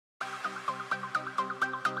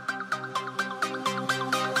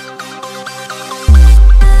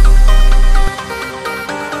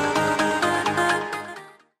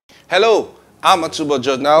Hello, I'm Atubo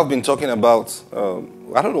George. Now I've been talking about,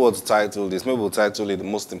 I don't know what to title this. Maybe we'll title it the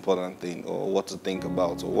most important thing or what to think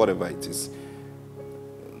about or whatever it is.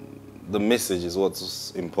 The message is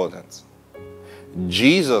what's important.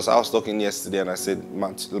 Jesus, I was talking yesterday and I said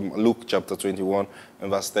Luke chapter 21 and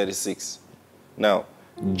verse 36. Now,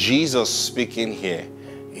 Jesus speaking here,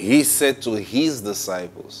 he said to his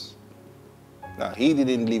disciples. Now, he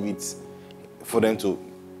didn't leave it for them to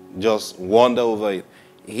just wander over it.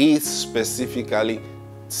 He specifically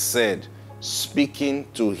said, speaking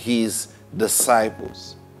to his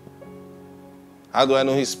disciples. How do I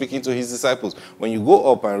know he's speaking to his disciples? When you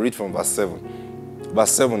go up and read from verse 7.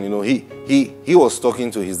 Verse 7, he was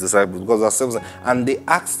talking to his disciples because verse 7 said, and they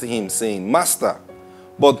asked him, saying, Master,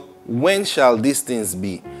 but when shall these things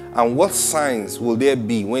be? And what signs will there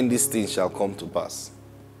be when these things shall come to pass?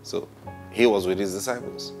 So he was with his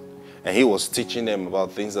disciples. And he was teaching them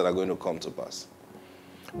about things that are going to come to pass.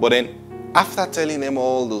 But then, after telling them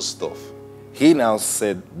all those stuff, he now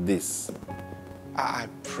said this. I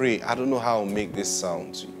pray, I don't know how to make this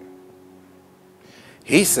sound to you.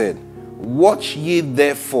 He said, watch ye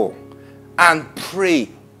therefore, and pray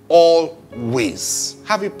always.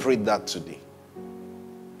 Have you prayed that today?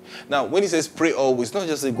 Now, when he says pray always, not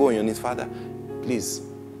just say go on your knees, Father, please,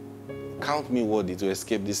 count me worthy to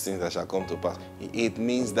escape these things that shall come to pass. It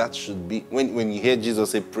means that should be, when you hear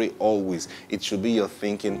Jesus say pray always, it should be your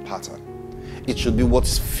thinking pattern. It should be what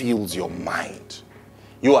fills your mind.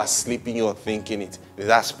 You are sleeping, you are thinking it.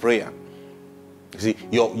 That's prayer. You see,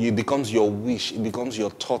 it becomes your wish, it becomes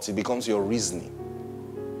your thoughts, it becomes your reasoning.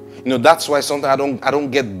 That's why sometimes I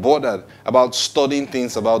don't get bothered about studying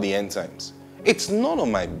things about the end times. It's none of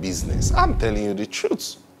my business. I'm telling you the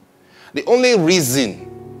truth. The only reason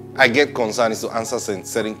I get concerned is to answer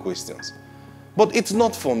certain questions. But it's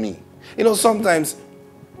not for me. Sometimes,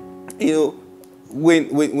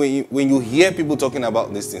 when you hear people talking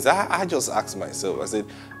about these things, I just ask myself, I said,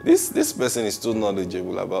 this person is too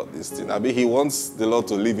knowledgeable about this thing. I mean, he wants the Lord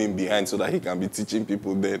to leave him behind so that he can be teaching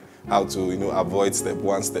people then how to, avoid step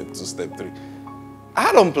 1, step 2, step 3.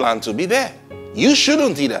 I don't plan to be there. You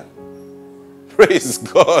shouldn't either. Praise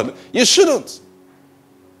God. You shouldn't.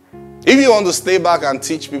 If you want to stay back and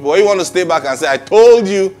teach people, or you want to stay back and say, I told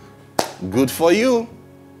you, good for you.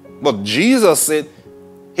 But Jesus said,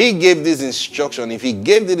 he gave this instruction. If he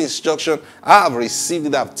gave the instruction, I have received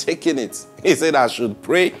it, I've taken it. He said I should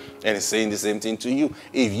pray, and he's saying the same thing to you.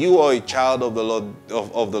 If you are a child of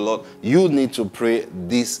the Lord, you need to pray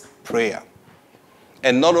this prayer.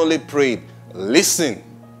 And not only pray, listen.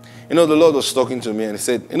 The Lord was talking to me and he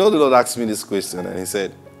said, the Lord asked me this question and he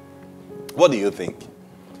said, what do you think?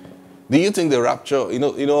 Do you think the rapture,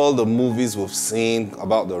 all the movies we've seen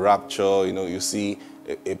about the rapture, you see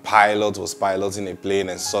a pilot was piloting a plane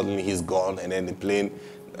and suddenly he's gone, and then the plane,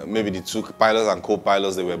 maybe the two pilots and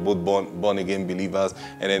co-pilots, they were both born again believers,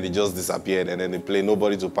 and then they just disappeared, and then the plane,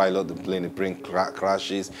 nobody to pilot the plane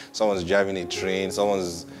crashes, someone's driving a train,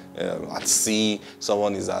 someone's at sea,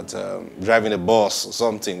 someone is at driving a bus or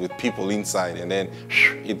something with people inside, and then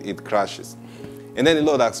it crashes. And then the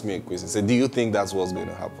Lord asked me a question. He said, do you think that's what's going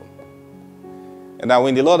to happen? And now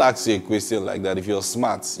when the Lord asks you a question like that, if you're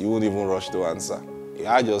smart, you won't even rush to answer.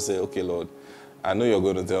 I just say, okay, Lord, I know you're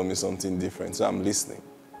going to tell me something different, so I'm listening.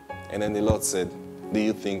 And then the Lord said, do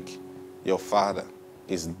you think your father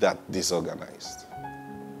is that disorganized?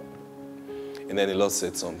 And then the Lord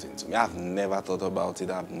said something to me. I've never thought about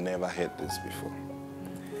it. I've never heard this before.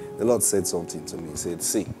 The Lord said something to me. He said,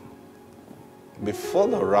 see, before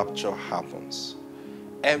the rapture happens,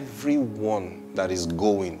 everyone that is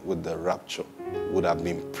going with the rapture would have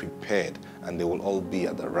been prepared, and they will all be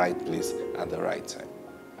at the right place at the right time.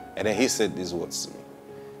 And then he said these words to me.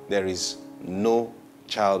 There is no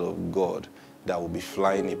child of God that will be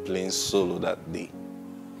flying a plane solo that day.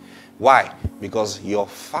 Why? Because your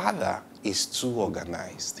father is too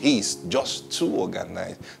organized. He is just too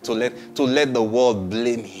organized to let the world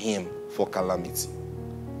blame him for calamity.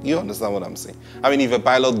 You understand what I'm saying? I mean, if a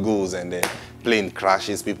pilot goes and the plane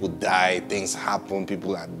crashes, people die, things happen,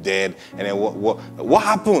 people are dead, and then what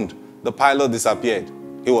happened? The pilot disappeared.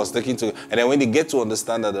 He was taken to, and then when they get to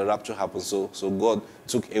understand that the rapture happened, so God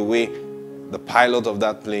took away the pilot of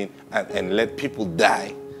that plane and let people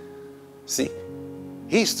die. See,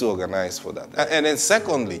 he's too organized for that. And then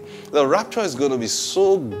secondly, the rapture is going to be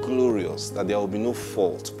so glorious that there will be no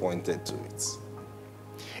fault pointed to it.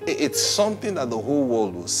 It's something that the whole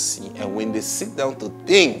world will see, and when they sit down to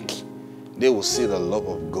think, they will see the love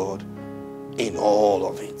of God in all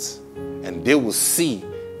of it. And they will see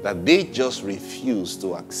that they just refused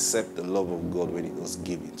to accept the love of God when it was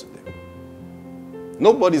given to them.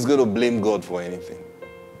 Nobody's going to blame God for anything.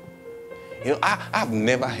 You know, I've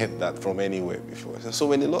never heard that from anywhere before. So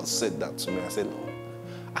when the Lord said that to me, I said, Lord,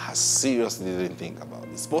 I seriously didn't think about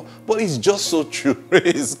this. But it's just so true.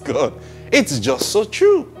 Praise God. It's just so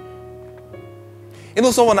true. You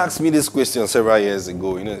know, someone asked me this question several years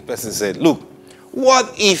ago. You know, the person said, look,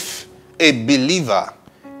 what if a believer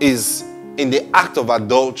is in the act of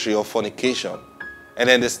adultery or fornication, and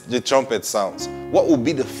then the trumpet sounds? What would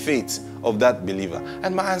be the fate of that believer?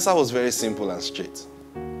 And my answer was very simple and straight,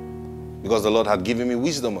 because the Lord had given me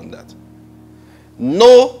wisdom on that.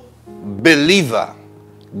 No believer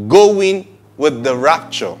going with the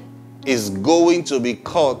rapture is going to be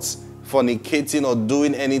caught fornicating or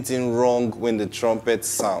doing anything wrong when the trumpet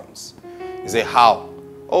sounds. You say, how?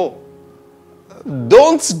 Oh,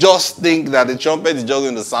 don't just think that the trumpet is just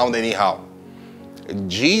going to sound anyhow.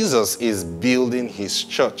 Jesus is building his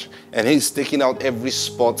church, and he's taking out every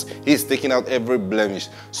spot, he's taking out every blemish.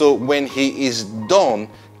 So when he is done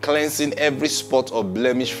cleansing every spot or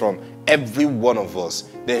blemish from every one of us,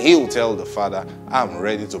 then he will tell the Father, I'm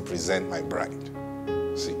ready to present my bride.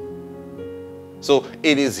 See? So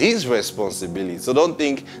it is his responsibility. So don't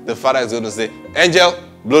think the Father is going to say, angel,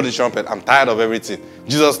 blow the trumpet. I'm tired of everything.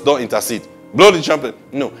 Jesus, don't intercede. Blow the trumpet.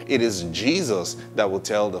 No, it is Jesus that will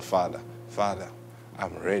tell the Father, Father,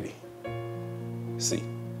 I'm ready. See?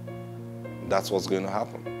 That's what's going to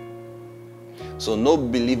happen. So no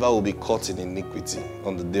believer will be caught in iniquity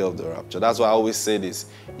on the day of the rapture. That's why I always say this.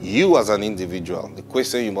 You as an individual, the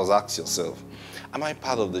question you must ask yourself, am I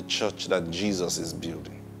part of the church that Jesus is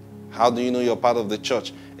building? How do you know you're part of the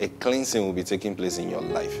church? A cleansing will be taking place in your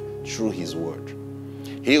life through his word.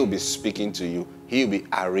 He will be speaking to you. He will be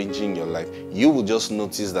arranging your life. You will just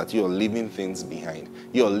notice that you're leaving things behind.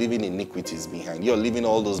 You're leaving iniquities behind. You're leaving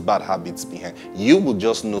all those bad habits behind. You will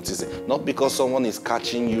just notice it. Not because someone is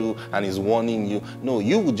catching you and is warning you. No,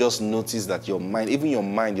 you will just notice that your mind, even your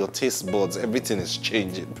mind, your taste buds, everything is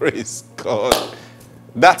changing. Praise God.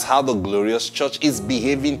 That's how the glorious church is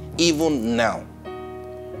behaving even now.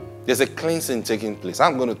 There's a cleansing taking place.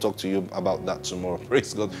 I'm going to talk to you about that tomorrow.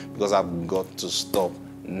 Praise God. Because I've got to stop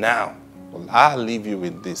now. Well, I'll leave you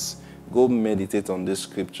with this. Go meditate on this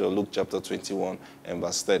scripture, Luke chapter 21 and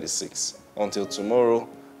verse 36. Until tomorrow,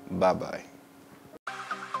 bye-bye.